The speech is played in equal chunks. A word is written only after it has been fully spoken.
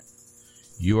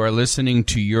You are listening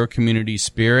to Your Community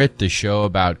Spirit, the show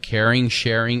about caring,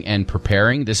 sharing, and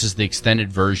preparing. This is the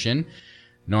extended version.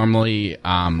 Normally,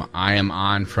 I am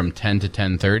on from 10 to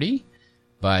 10:30,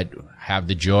 but have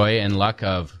the joy and luck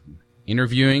of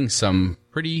interviewing some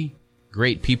pretty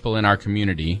great people in our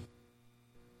community.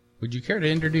 Would you care to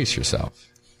introduce yourself?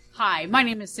 Hi, my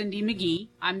name is Cindy McGee.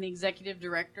 I'm the Executive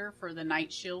Director for the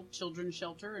Night Shield Children's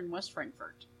Shelter in West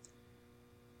Frankfort.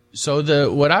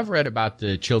 So what I've read about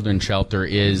the children's shelter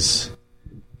is,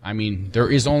 there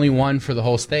is only one for the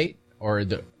whole state or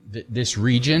this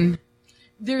region?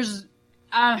 There's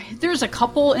a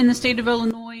couple in the state of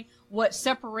Illinois. What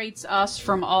separates us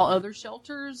from all other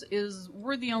shelters is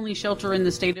we're the only shelter in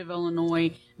the state of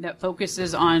Illinois that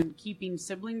focuses on keeping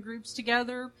sibling groups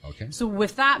together. Okay. So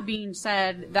with that being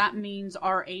said, that means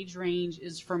our age range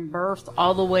is from birth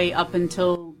all the way up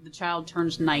until the child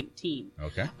turns 19.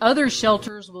 Okay. Other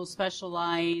shelters will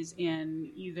specialize in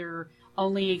either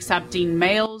only accepting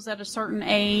males at a certain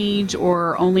age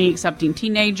or only accepting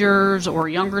teenagers or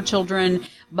younger children.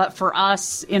 But for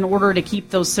us, in order to keep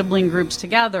those sibling groups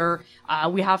together,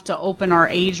 we have to open our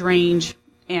age range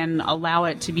and allow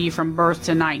it to be from birth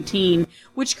to 19,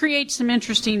 which creates some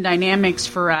interesting dynamics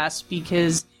for us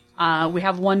because we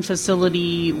have one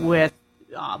facility with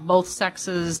both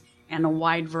sexes and a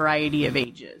wide variety of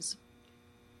ages.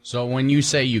 So when you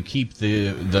say you keep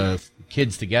the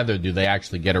kids together, do they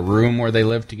actually get a room where they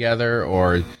live together,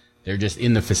 or they're just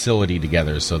in the facility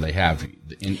together so they have...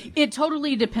 It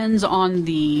totally depends on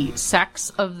the sex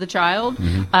of the child.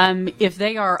 Mm-hmm. If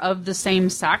they are of the same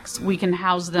sex, we can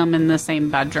house them in the same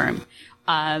bedroom.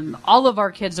 All of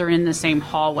our kids are in the same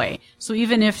hallway. So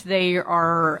even if they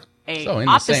are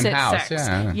opposite sex,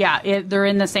 they're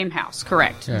in the same house,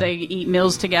 correct. Yeah. They eat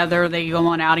meals together, they go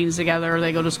on outings together,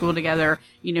 they go to school together.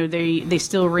 They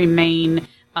still remain,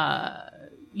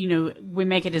 we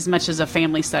make it as much as a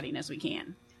family setting as we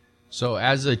can. So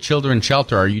as a children's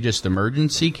shelter, are you just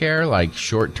emergency care, like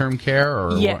short-term care?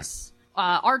 Or yes.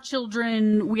 Our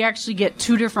children, we actually get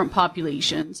two different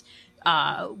populations.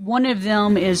 One of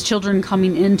them is children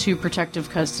coming into protective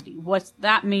custody. What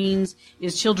that means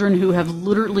is children who have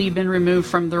literally been removed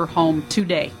from their home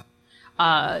today.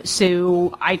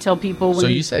 So I tell people... So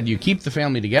you said you keep the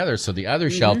family together, so the other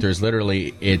shelters,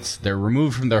 literally, they're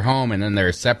removed from their home and then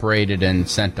they're separated and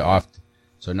sent off.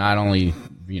 So not only,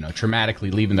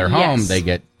 traumatically leaving their home, they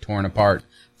get torn apart.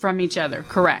 From each other,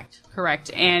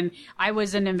 correct. And I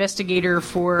was an investigator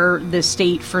for the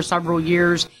state for several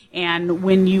years, and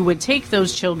when you would take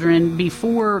those children,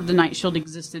 before the Night Shield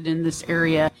existed in this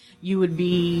area, you would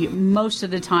be, most of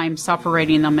the time,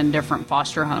 separating them in different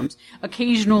foster homes.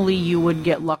 Occasionally, you would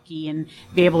get lucky and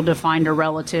be able to find a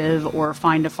relative or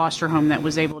find a foster home that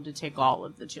was able to take all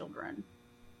of the children.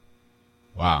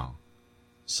 Wow.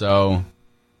 So...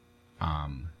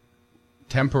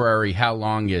 temporary, how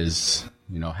long is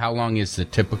the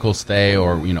typical stay,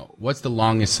 or, what's the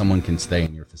longest someone can stay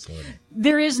in your facility?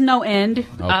 There is no end.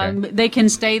 Okay. They can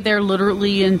stay there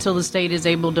literally until the state is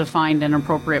able to find an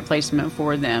appropriate placement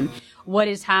for them. What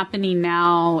is happening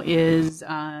now is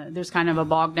there's kind of a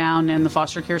bog down in the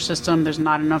foster care system. There's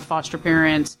not enough foster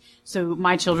parents. So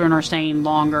my children are staying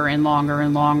longer and longer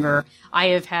and longer. I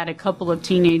have had a couple of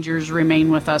teenagers remain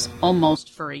with us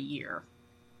almost for a year.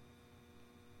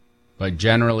 But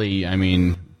generally,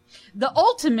 the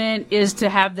ultimate is to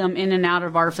have them in and out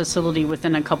of our facility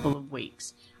within a couple of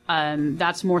weeks.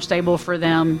 That's more stable for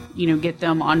them, get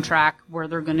them on track where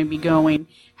they're going to be going.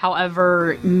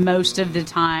 However, most of the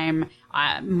time,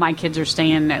 my kids are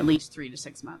staying at least 3 to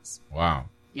 6 months. Wow.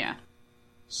 Yeah.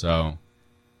 So,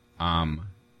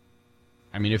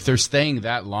 if they're staying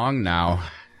that long now,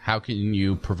 how can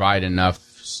you provide enough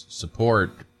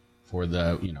support for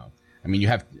you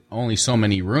have only so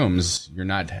many rooms. You're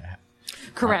not...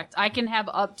 Correct. I can have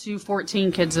up to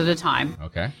 14 kids at a time.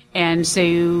 Okay. And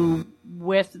so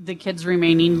with the kids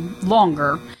remaining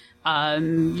longer,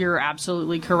 you're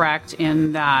absolutely correct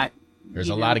in that... There's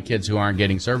a lot of kids who aren't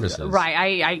getting services.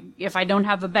 Right. If I don't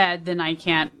have a bed, then I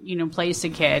can't, place a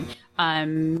kid.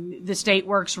 The state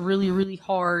works really, really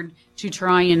hard to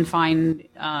try and find,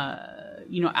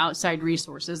 outside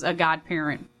resources, a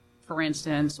godparent, for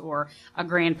instance, or a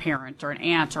grandparent or an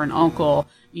aunt or an uncle,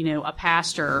 a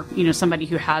pastor, somebody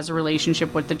who has a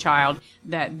relationship with the child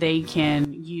that they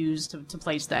can use to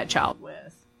place that child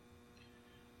with.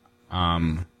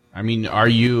 Are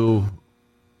you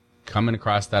coming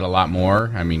across that a lot more?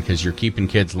 Because you're keeping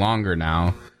kids longer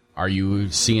now. Are you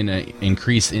seeing an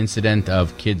increased incident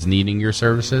of kids needing your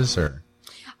services, or?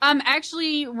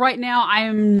 Actually, right now I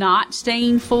am not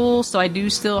staying full, so I do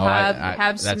still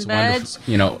have some that's beds.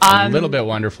 Wonderful. A little bit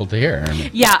wonderful to hear.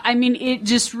 Yeah, I mean, it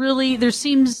just really,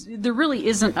 there really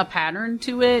isn't a pattern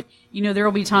to it. There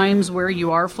will be times where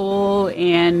you are full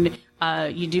and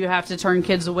you do have to turn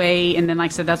kids away, and then,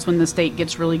 like I said, that's when the state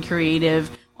gets really creative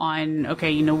on,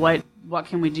 okay, what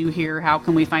can we do here? How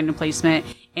can we find a placement?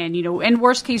 And, and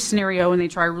worst case scenario, and they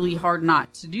try really hard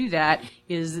not to do that,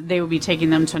 is they would be taking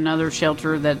them to another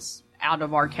shelter that's out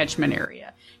of our catchment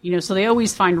area. So they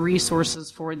always find resources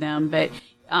for them, but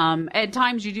at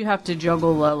times you do have to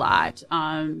juggle a lot.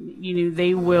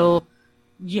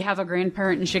 You have a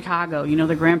grandparent in Chicago.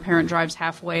 The grandparent drives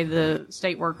halfway, the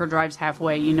state worker drives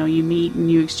halfway. You meet and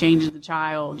you exchange the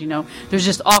child. There's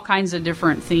just all kinds of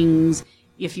different things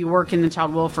if you work in the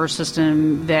child welfare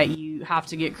system that you have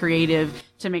to get creative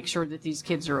to make sure that these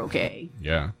kids are okay.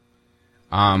 Yeah.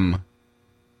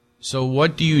 So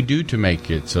what do you do to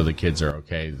make it so the kids are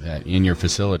okay in your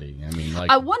facility? I mean,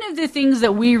 one of the things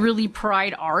that we really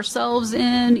pride ourselves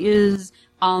in is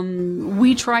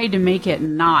we try to make it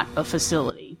not a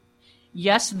facility.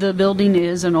 Yes, the building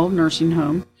is an old nursing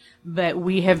home, but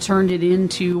we have turned it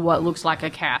into what looks like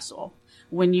a castle.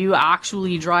 When you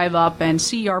actually drive up and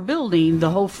see our building, the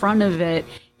whole front of it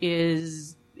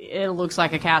looks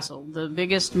like a castle. The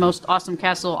biggest, most awesome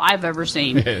castle I've ever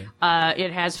seen.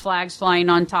 It has flags flying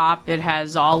on top. It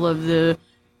has all of the,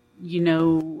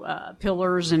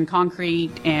 pillars and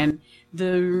concrete. And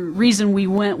the reason we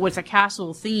went with a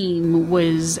castle theme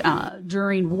was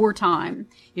during wartime.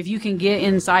 If you can get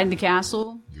inside the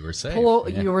castle, you were safe.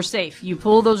 You were safe. You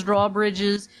pull those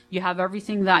drawbridges, you have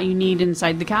everything that you need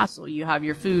inside the castle. You have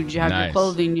your food, you have your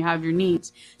clothing, you have your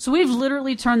needs. So we've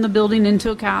literally turned the building into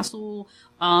a castle.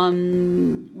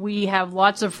 We have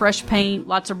lots of fresh paint,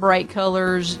 lots of bright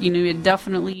colors. It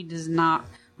definitely does not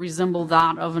resemble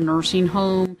that of a nursing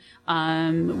home.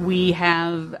 We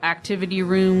have activity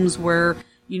rooms where,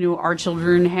 our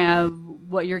children have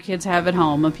what your kids have at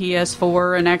home, a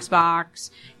PS4, an Xbox,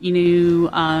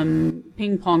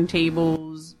 ping pong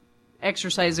tables,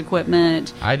 exercise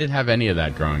equipment. I didn't have any of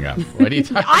that growing up. What are you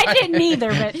talking I didn't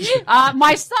either, but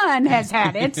my son has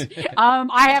had it.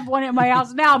 I have one at my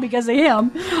house now because of him.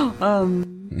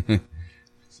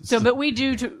 But we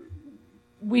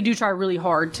do try really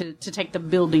hard to take the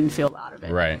building feel out of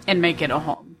it, right, and make it a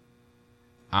home.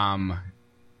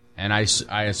 And I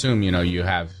assume you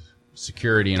have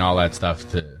security and all that stuff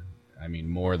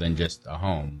more than just a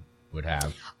home would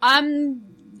have.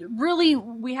 Really,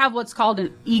 we have what's called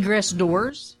an egress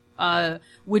doors,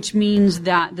 which means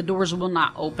that the doors will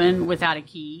not open without a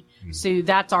key. Mm-hmm. So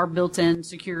that's our built-in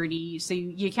security. So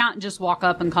you can't just walk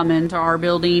up and come into our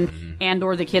building, mm-hmm. and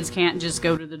or the kids can't just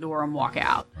go to the door and walk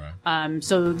out. Right.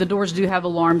 So the doors do have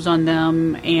alarms on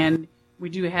them, and we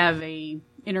do have a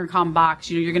intercom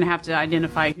box. You're going to have to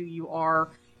identify who you are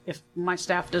if my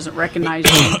staff doesn't recognize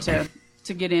you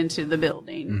to get into the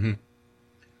building. Mm-hmm.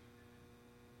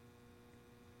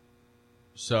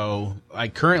 So,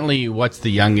 currently, what's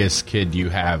the youngest kid you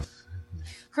have?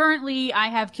 Currently, I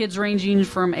have kids ranging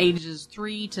from ages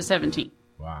 3 to 17.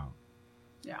 Wow.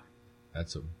 Yeah.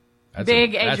 That's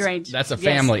big age range. That's a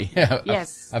family.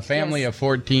 Yes. A family of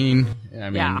 14.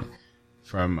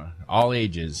 From all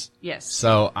ages. Yes.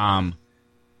 So,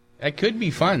 it could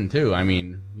be fun too.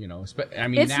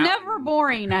 It's now, never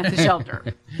boring at the shelter.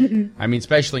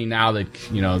 Especially now that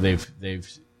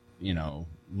they've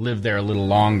lived there a little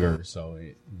longer, so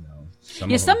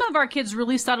some of our kids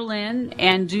really settle in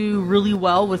and do really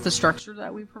well with the structure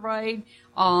that we provide,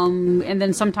 and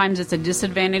then sometimes it's a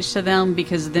disadvantage to them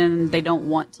because then they don't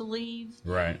want to leave,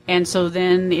 right? And so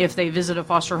then if they visit a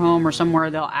foster home or somewhere,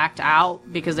 they'll act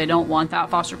out because they don't want that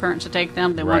foster parent to take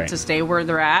them. They want to stay where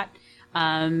they're at,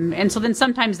 and so then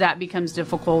sometimes that becomes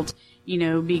difficult,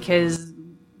 because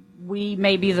we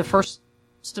may be the first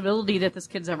stability that this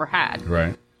kid's ever had,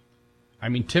 right?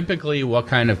 Typically, what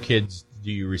kind of kids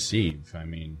do you receive?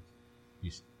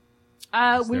 Is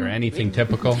there anything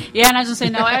typical? Yeah, and I was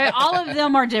going to say, no, all of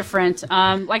them are different.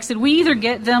 Like I said, we either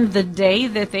get them the day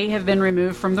that they have been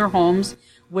removed from their homes,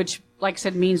 which, like I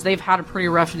said, means they've had a pretty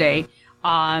rough day.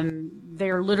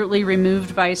 They're literally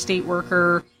removed by a state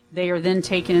worker. They are then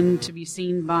taken to be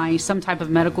seen by some type of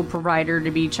medical provider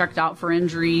to be checked out for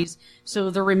injuries. So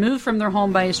they're removed from their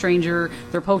home by a stranger.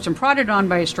 They're poked and prodded on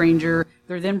by a stranger.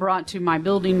 They're then brought to my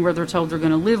building where they're told they're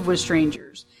going to live with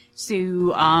strangers.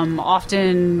 So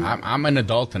often... I'm an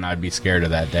adult and I'd be scared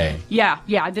of that day. Yeah.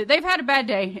 They've had a bad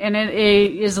day, and it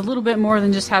is a little bit more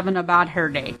than just having a bad hair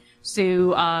day.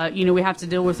 So, we have to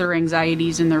deal with their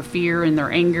anxieties and their fear and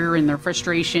their anger and their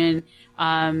frustration.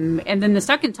 And then the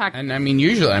second type. And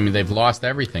usually, they've lost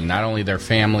everything, not only their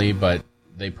family, but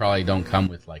they probably don't come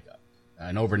with like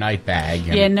an overnight bag.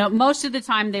 Yeah, no, most of the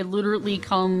time they literally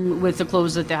come with the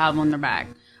clothes that they have on their back.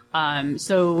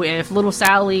 So if little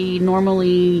Sally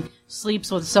normally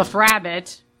sleeps with a stuffed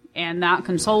rabbit and that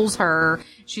consoles her,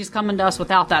 she's coming to us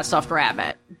without that stuffed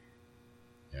rabbit.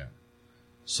 Yeah.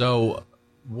 So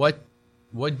what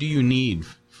do you need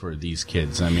for these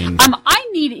kids? I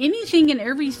need anything and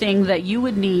everything that you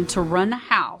would need to run a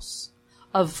house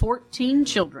of 14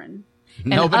 children.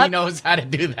 Nobody knows how to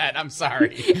do that. I'm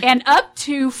sorry. And up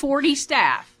to 40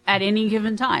 staff at any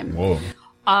given time. Whoa.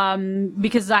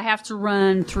 Because I have to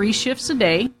run 3 shifts a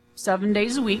day, 7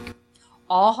 days a week,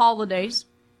 all holidays.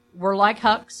 We're like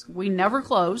Hucks. We never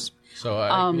close. So,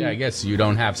 I guess you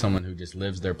don't have someone who just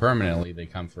lives there permanently. They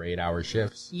come for 8-hour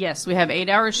shifts. Yes, we have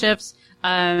 8-hour shifts.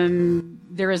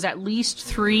 There is at least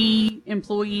 3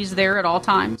 employees there at all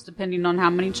times, depending on how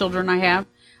many children I have.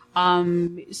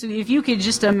 So if you could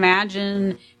just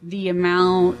imagine the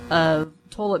amount of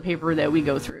toilet paper that we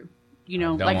go through,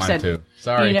 Don't like I said, to.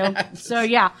 Sorry. So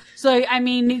yeah. So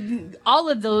all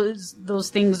of those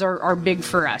things are big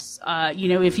for us.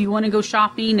 If you want to go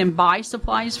shopping and buy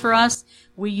supplies for us,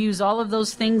 we use all of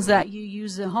those things that you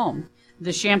use at home. The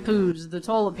shampoos, the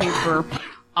toilet paper,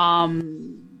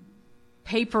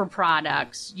 paper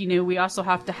products. We also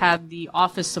have to have the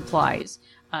office supplies.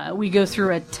 We go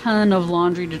through a ton of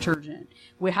laundry detergent.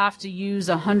 We have to use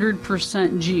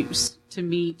 100% juice to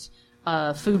meet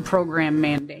food program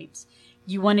mandates.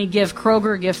 You want to give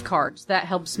Kroger gift cards. That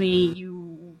helps me.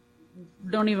 You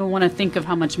don't even want to think of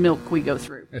how much milk we go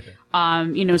through.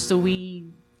 So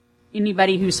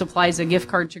anybody who supplies a gift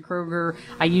card to Kroger,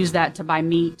 I use that to buy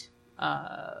meat,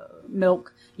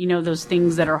 milk, those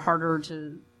things that are harder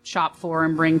to shop for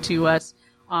and bring to us.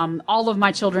 All of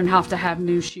my children have to have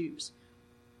new shoes.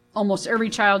 Almost every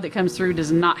child that comes through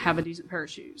does not have a decent pair of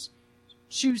shoes.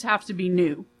 Shoes have to be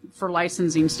new for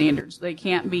licensing standards. They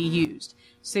can't be used.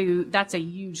 So that's a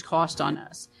huge cost on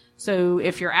us. So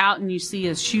if you're out and you see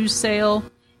a shoe sale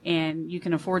and you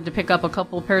can afford to pick up a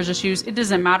couple of pairs of shoes, it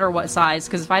doesn't matter what size,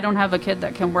 because if I don't have a kid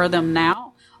that can wear them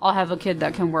now, I'll have a kid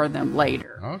that can wear them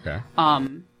later. Okay.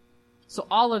 So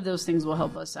all of those things will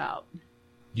help us out.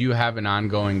 Do you have an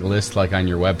ongoing list, like on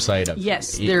your website, of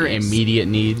yes, there is. Immediate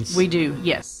needs? We do,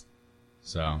 yes.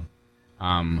 So,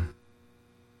 how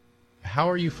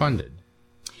are you funded?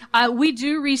 We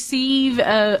do receive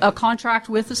a contract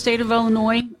with the state of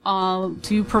Illinois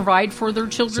to provide for their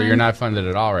children. So you're not funded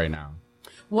at all right now?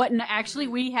 Actually,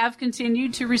 we have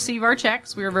continued to receive our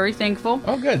checks. We are very thankful.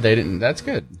 Oh, good. They didn't. That's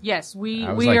good. Yes,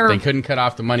 I was like, they couldn't cut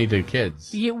off the money to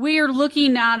kids. Yeah, we are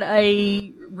looking at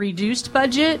a reduced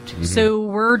budget, so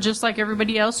we're just like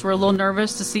everybody else. We're a little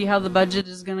nervous to see how the budget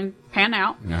is going to pan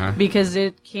out because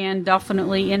it can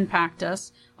definitely impact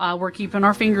us. We're keeping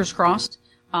our fingers crossed,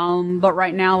 but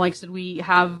right now, like I said, we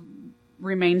have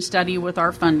remained steady with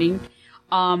our funding.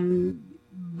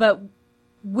 But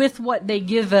with what they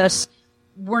give us,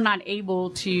 we're not able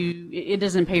to. It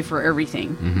doesn't pay for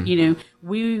everything.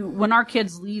 When our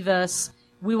kids leave us,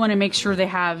 we want to make sure they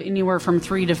have anywhere from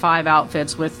 3 to 5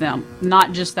 outfits with them,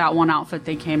 not just that one outfit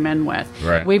they came in with.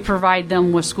 Right. We provide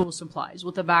them with school supplies,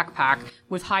 with a backpack,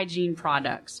 with hygiene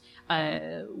products,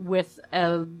 with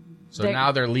a. So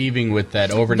now they're leaving with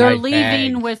that overnight They're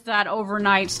leaving bag. with that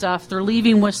overnight stuff. They're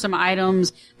leaving with some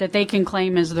items that they can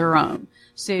claim as their own.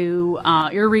 So,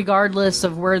 irregardless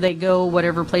of where they go,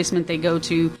 whatever placement they go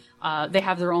to, they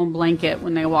have their own blanket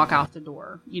when they walk out the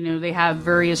door. They have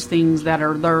various things that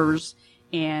are theirs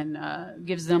and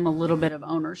gives them a little bit of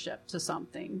ownership to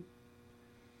something.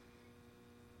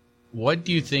 What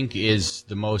do you think is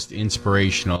the most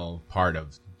inspirational part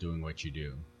of doing what you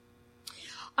do?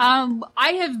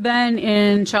 I have been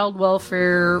in child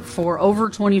welfare for over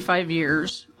 25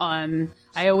 years.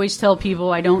 I always tell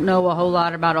people I don't know a whole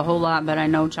lot about a whole lot, but I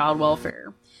know child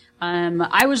welfare.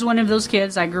 I was one of those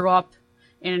kids. I grew up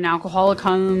in an alcoholic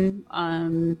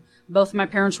home. Both of my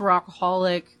parents were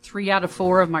alcoholic. 3 out of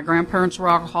 4 of my grandparents were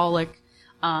alcoholic.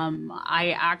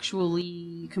 I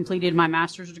actually completed my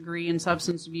master's degree in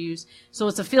substance abuse. So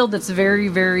it's a field that's very,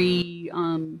 very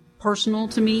personal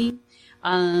to me.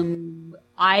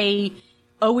 I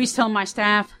always tell my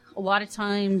staff, a lot of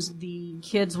times the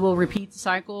kids will repeat the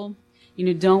cycle.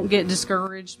 Don't get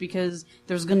discouraged because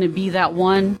there's going to be that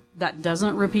one that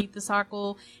doesn't repeat the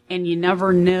cycle, and you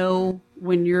never know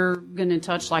when you're going to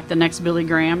touch, like the next Billy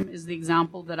Graham is the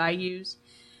example that I use.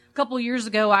 A couple of years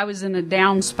ago, I was in a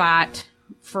down spot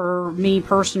for me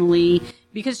personally,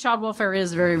 Because child welfare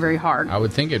is very, very hard. I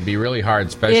would think it'd be really hard,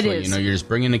 especially, you're just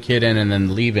bringing the kid in and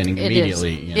then leaving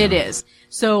immediately. It is.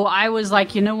 So I was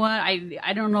like, you know what?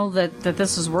 I don't know that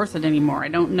this is worth it anymore. I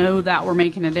don't know that we're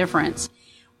making a difference.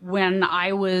 When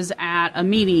I was at a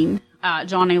meeting,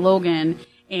 John A. Logan,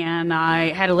 and I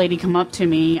had a lady come up to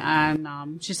me,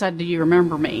 and she said, "Do you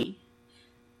remember me?"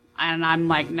 And I'm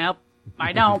like, "Nope,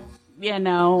 I don't."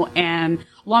 And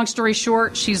long story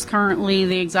short, she's currently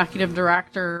the executive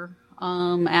director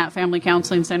at Family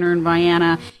Counseling Center in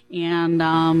Vienna,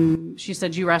 and she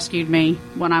said, "You rescued me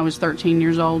when I was 13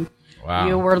 years old. Wow.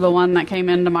 You were the one that came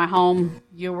into my home.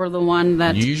 You were the one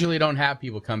that..." You usually don't have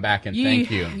people come back and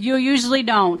thank you. You usually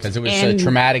don't. Because it was a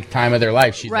traumatic time of their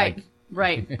life. She's right.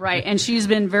 And she's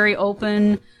been very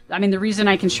open. I mean, the reason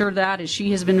I can share that is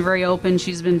she has been very open.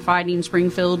 She's been fighting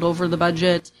Springfield over the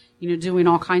budget, doing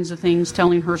all kinds of things,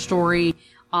 telling her story.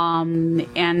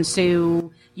 And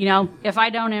so, if I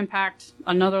don't impact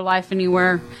another life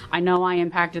anywhere, I know I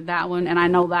impacted that one, and I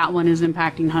know that one is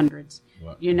impacting hundreds,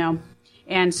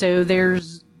 And so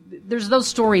there's those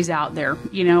stories out there.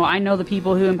 I know the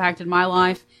people who impacted my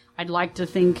life. I'd like to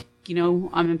think,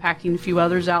 I'm impacting a few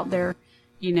others out there,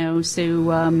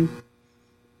 so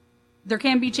there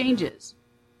can be changes.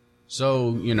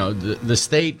 So, the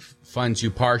state funds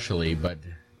you partially, but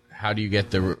how do you get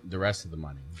the rest of the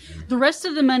money? The rest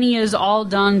of the money is all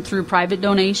done through private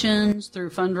donations, through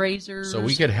fundraisers. So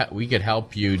we could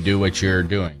help you do what you're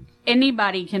doing.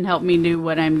 Anybody can help me do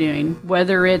what I'm doing,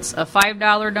 whether it's a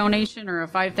 $5 donation or a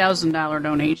 $5,000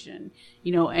 donation,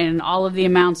 and all of the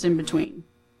amounts in between.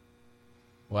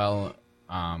 Well,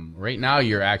 right now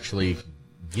you're actually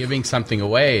giving something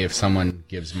away if someone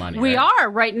gives money. We are.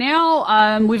 Right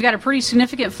now, we've got a pretty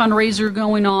significant fundraiser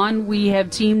going on. We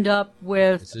have teamed up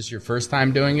with... Is this your first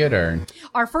time doing it, or...?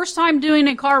 Our first time doing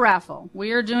a car raffle.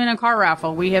 We are doing a car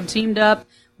raffle. We have teamed up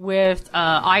with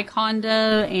Ike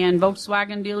Honda and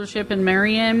Volkswagen dealership in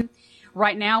Marion.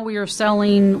 Right now, we are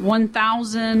selling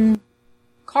 1,000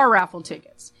 car raffle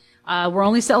tickets. We're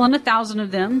only selling 1,000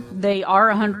 of them. They are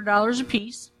 $100 a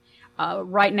piece.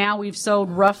 Right now, we've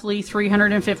sold roughly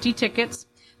 350 tickets.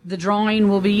 The drawing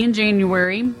will be in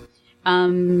January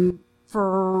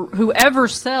for whoever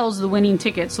sells the winning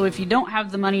ticket. So if you don't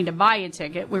have the money to buy a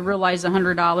ticket, we realize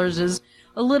 $100 is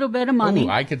a little bit of money. Ooh,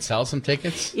 I could sell some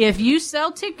tickets? If you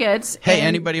sell tickets... Hey,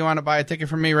 anybody want to buy a ticket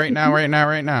from me right now, right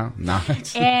now? No.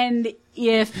 And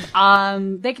if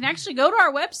they can actually go to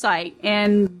our website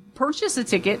and purchase a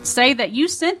ticket, say that you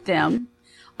sent them,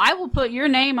 I will put your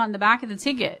name on the back of the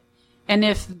ticket. And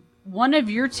if one of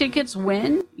your tickets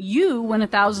win, you win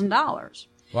 $1,000.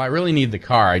 Well, I really need the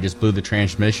car. I just blew the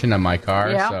transmission on my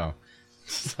car, so...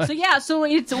 So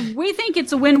we think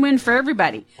it's a win-win for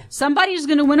everybody. Somebody's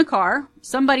going to win a car.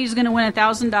 Somebody's going to win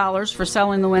 $1,000 for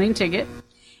selling the winning ticket.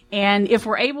 And if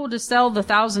we're able to sell the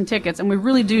 1,000 tickets, and we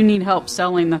really do need help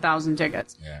selling the 1,000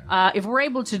 tickets, if we're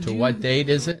able to do... what date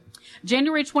is it?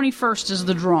 January 21st is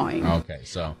the drawing. Okay,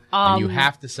 so and you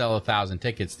have to sell 1,000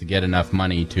 tickets to get enough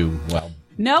money to,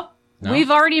 Nope. No?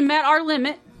 We've already met our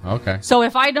limit. Okay. So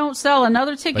if I don't sell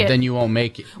another ticket... But then you won't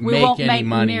make any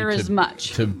money as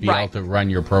much to be able to run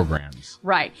your programs.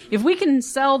 Right. If we can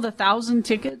sell the 1,000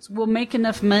 tickets, we'll make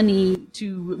enough money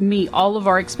to meet all of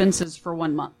our expenses for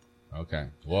 1 month. Okay.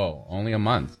 Whoa, only a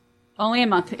month. Only a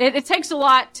month. It takes a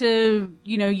lot to,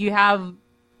 you have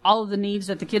all of the needs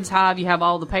that the kids have. You have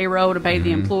all the payroll to pay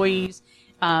the employees,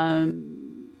 the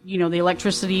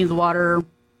electricity, the water,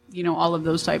 all of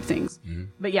those type things. Mm-hmm.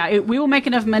 But yeah, we will make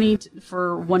enough money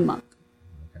for 1 month.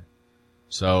 Okay.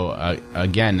 So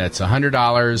again, that's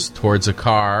 $100 towards a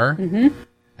car,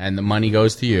 and the money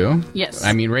goes to you. Yes.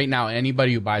 I mean, right now,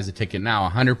 anybody who buys a ticket now,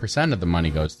 100% of the money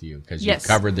goes to you because you've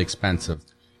covered the expense of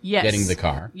getting the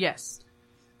car. Yes.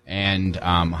 And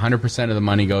 100% of the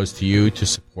money goes to you to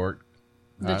support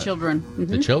the children. Mm-hmm.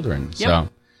 The children. Yep. So,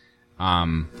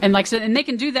 and like I said, and they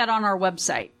can do that on our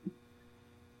website.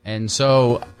 And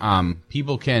so,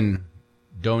 people can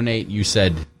donate, you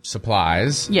said,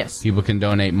 supplies. Yes. People can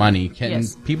donate money. Can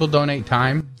people donate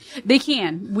time? They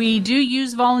can. We do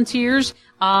use volunteers.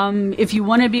 If you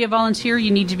want to be a volunteer,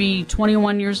 you need to be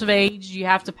 21 years of age. You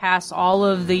have to pass all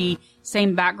of the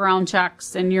same background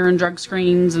checks and urine drug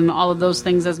screens and all of those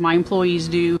things as my employees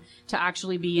do to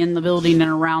actually be in the building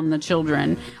and around the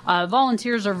children.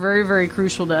 Volunteers are very, very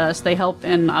crucial to us. They help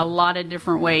in a lot of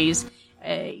different ways.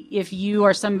 If you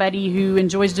are somebody who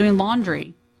enjoys doing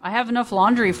laundry, I have enough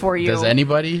laundry for you. Does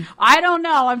anybody? I don't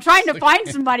know. I'm trying to find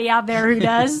somebody out there who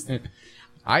does.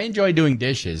 I enjoy doing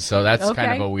dishes, so that's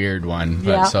kind of a weird one.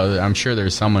 But so I'm sure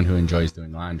there's someone who enjoys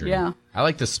doing laundry. Yeah. I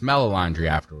like the smell of laundry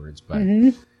afterwards, but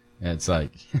it's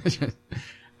like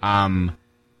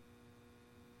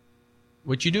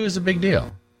what you do is a big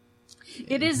deal.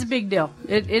 It is a big deal.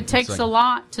 It takes a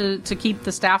lot to keep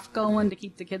the staff going, to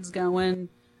keep the kids going.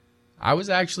 I was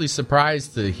actually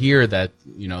surprised to hear that,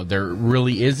 there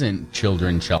really isn't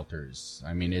children's shelters.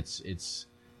 I mean, it's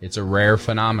a rare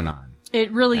phenomenon.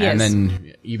 It really is. And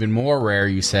then even more rare,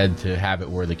 you said, to have it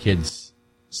where the kids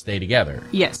stay together.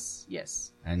 Yes.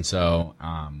 And so,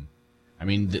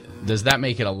 does that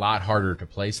make it a lot harder to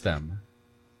place them?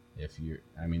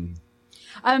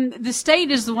 The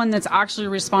state is the one that's actually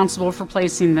responsible for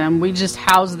placing them. We just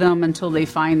house them until they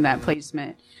find that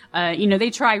placement. They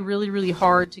try really, really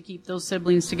hard to keep those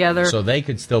siblings together. So they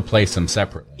could still place them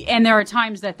separately. And there are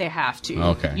times that they have to.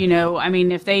 Okay.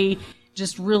 If they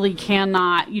just really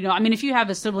cannot, if you have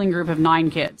a sibling group of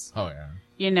 9 kids. Oh, yeah.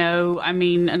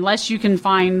 Unless you can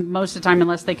find, most of the time,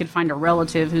 unless they could find a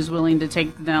relative who's willing to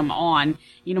take them on,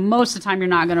 most of the time you're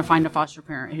not going to find a foster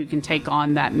parent who can take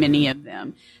on that many of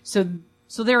them. So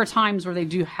there are times where they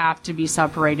do have to be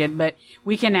separated, but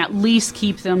we can at least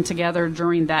keep them together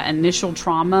during that initial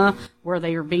trauma where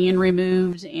they are being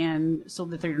removed, and so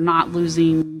that they're not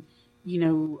losing,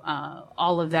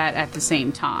 all of that at the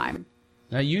same time.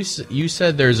 Now, you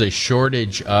said there's a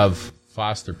shortage of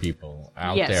foster people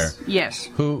out there. Yes.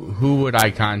 Who would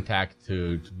I contact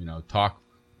to, talk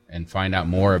and find out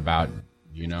more about,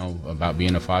 about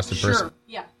being a foster person? Sure,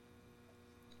 yeah.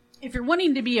 If you're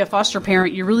wanting to be a foster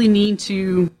parent, you really need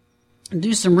to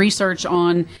do some research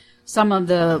on some of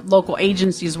the local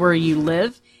agencies where you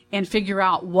live and figure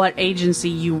out what agency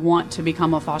you want to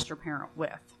become a foster parent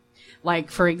with. Like,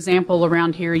 for example,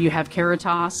 around here you have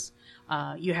Caritas,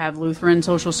 you have Lutheran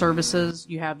Social Services,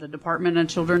 you have the Department of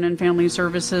Children and Family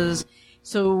Services.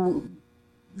 So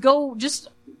go just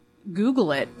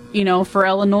Google it, for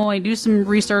Illinois, do some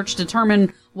research,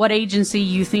 determine what agency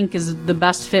you think is the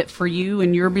best fit for you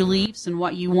and your beliefs and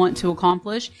what you want to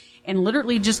accomplish, and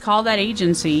literally just call that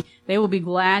agency. They will be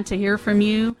glad to hear from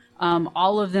you.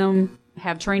 All of them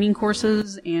have training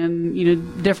courses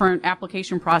and, different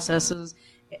application processes,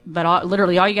 but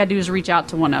literally all you got to do is reach out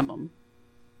to one of them.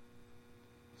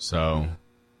 So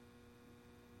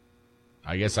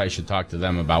I guess I should talk to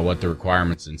them about what the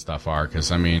requirements and stuff are, because,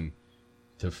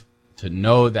 to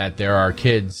know that there are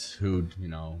kids who,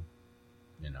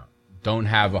 don't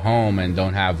have a home and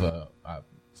don't have a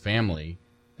family,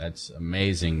 that's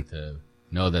amazing to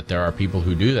know that there are people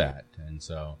who do that. And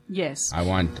so yes, I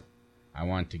want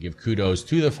to give kudos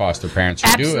to the foster parents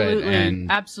who do it,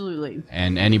 and absolutely,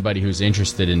 and anybody who's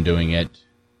interested in doing it.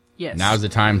 Yes, now's the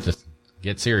time to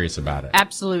get serious about it.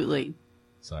 Absolutely.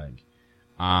 It's like,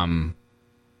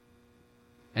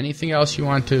 anything else you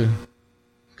want to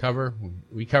cover?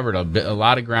 We covered a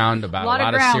lot of ground about a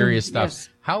lot of serious stuff. Yes.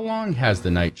 How long has the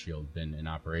Night Shield been in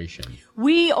operation?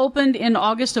 We opened in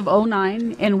August of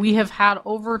 2009, and we have had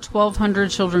over 1,200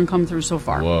 children come through so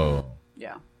far. Whoa.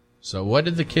 Yeah. So what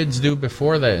did the kids do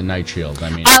before the Night Shield?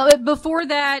 Before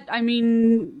that,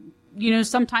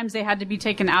 sometimes they had to be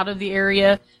taken out of the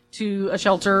area to a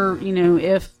shelter,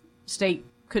 if state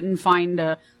couldn't find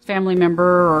a family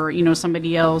member or,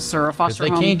 somebody else or a foster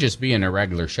home. They can't just be in a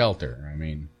regular shelter.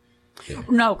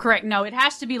 No, correct. No, it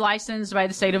has to be licensed by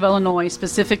the state of Illinois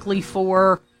specifically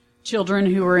for children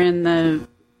who are in the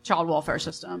child welfare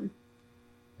system.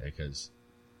 Because,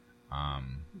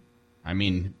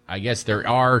 I guess there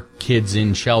are kids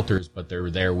in shelters, but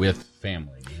they're there with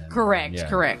family.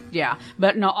 Correct, yeah.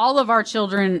 But no, all of our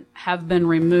children have been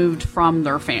removed from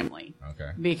their family. Okay.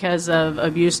 Because of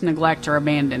abuse, neglect, or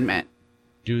abandonment.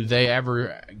 Do they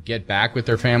ever get back with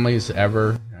their families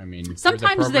ever?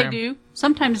 Sometimes they do.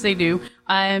 Sometimes they do.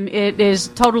 It is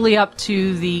totally up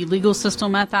to the legal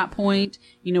system at that point.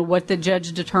 What the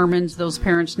judge determines those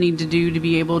parents need to do to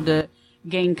be able to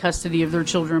gain custody of their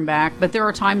children back. But there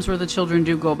are times where the children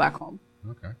do go back home.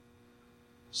 Okay.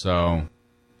 So,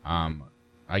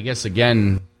 I guess,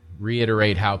 again,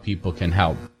 reiterate how people can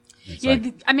help.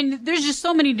 There's just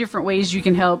so many different ways you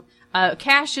can help.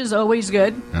 Cash is always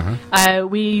good. Uh-huh.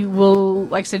 We will,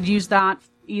 like I said, use that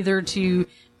either to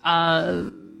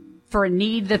for a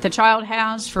need that the child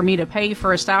has, for me to pay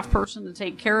for a staff person to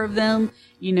take care of them,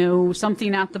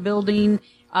 something at the building.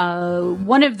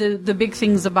 One of the big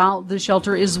things about the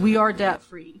shelter is we are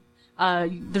debt-free.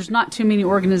 There's not too many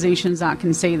organizations that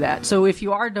can say that. So if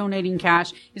you are donating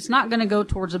cash, it's not going to go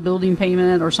towards a building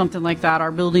payment or something like that.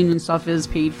 Our building and stuff is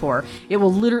paid for. It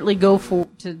will literally go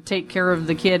to take care of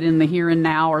the kid in the here and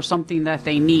now or something that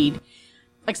they need.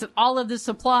 Like I said, all of the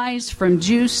supplies from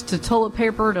juice to toilet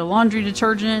paper to laundry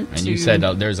detergent. And you said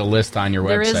there's a list on your website.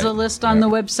 There is a list on the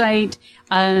website.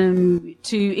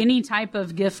 To any type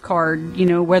of gift card,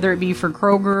 whether it be for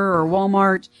Kroger or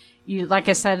Walmart. Like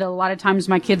I said, a lot of times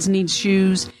my kids need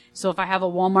shoes. So if I have a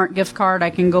Walmart gift card, I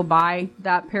can go buy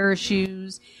that pair of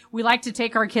shoes. We like to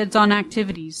take our kids on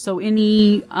activities. So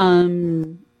any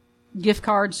gift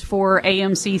cards for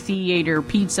AMC Theater,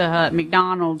 Pizza Hut,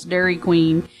 McDonald's, Dairy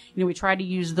Queen, we try to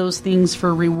use those things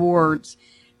for rewards.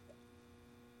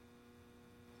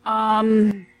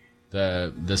 The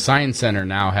Science Center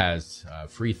now has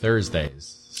free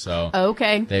Thursdays. So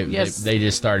okay. They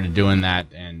just started doing that,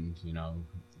 and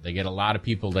they get a lot of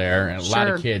people there and a lot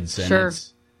of kids, and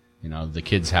it's, the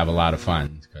kids have a lot of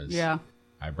fun because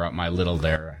I brought my little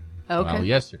there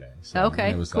yesterday. So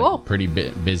it was cool. like a pretty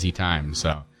busy time.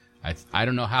 So I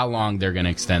don't know how long they're going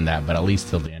to extend that, but at least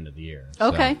till the end of the year.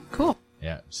 Okay, cool.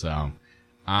 Yeah. So,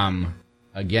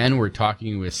 again, we're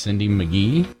talking with Cindy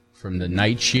McGee from the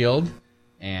Night Shield.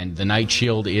 And the Night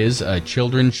Shield is a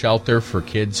children's shelter for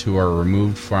kids who are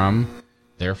removed from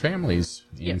their families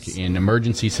in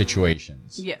emergency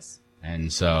situations. Yes.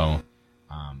 And so,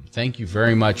 thank you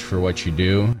very much for what you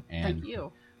do. And thank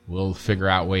you. We'll figure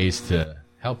out ways to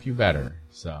help you better.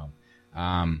 So,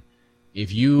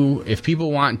 if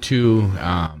people want to,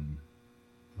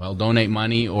 donate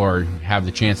money or have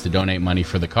the chance to donate money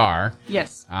for the car.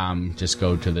 Yes. Just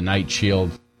go to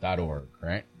thenightshield.org,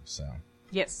 right? So.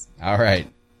 Yes. All right.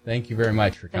 Thank you very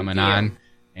much for coming on.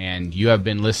 And you have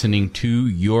been listening to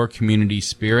Your Community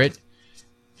Spirit,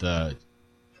 the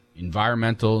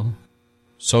environmental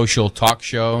social talk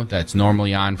show that's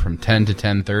normally on from 10 to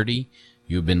 10:30.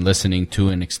 You've been listening to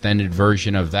an extended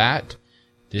version of that.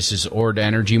 This is Ord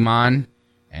Energy Mon,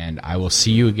 and I will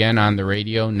see you again on the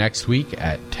radio next week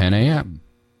at 10 a.m.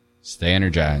 Stay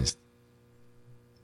energized.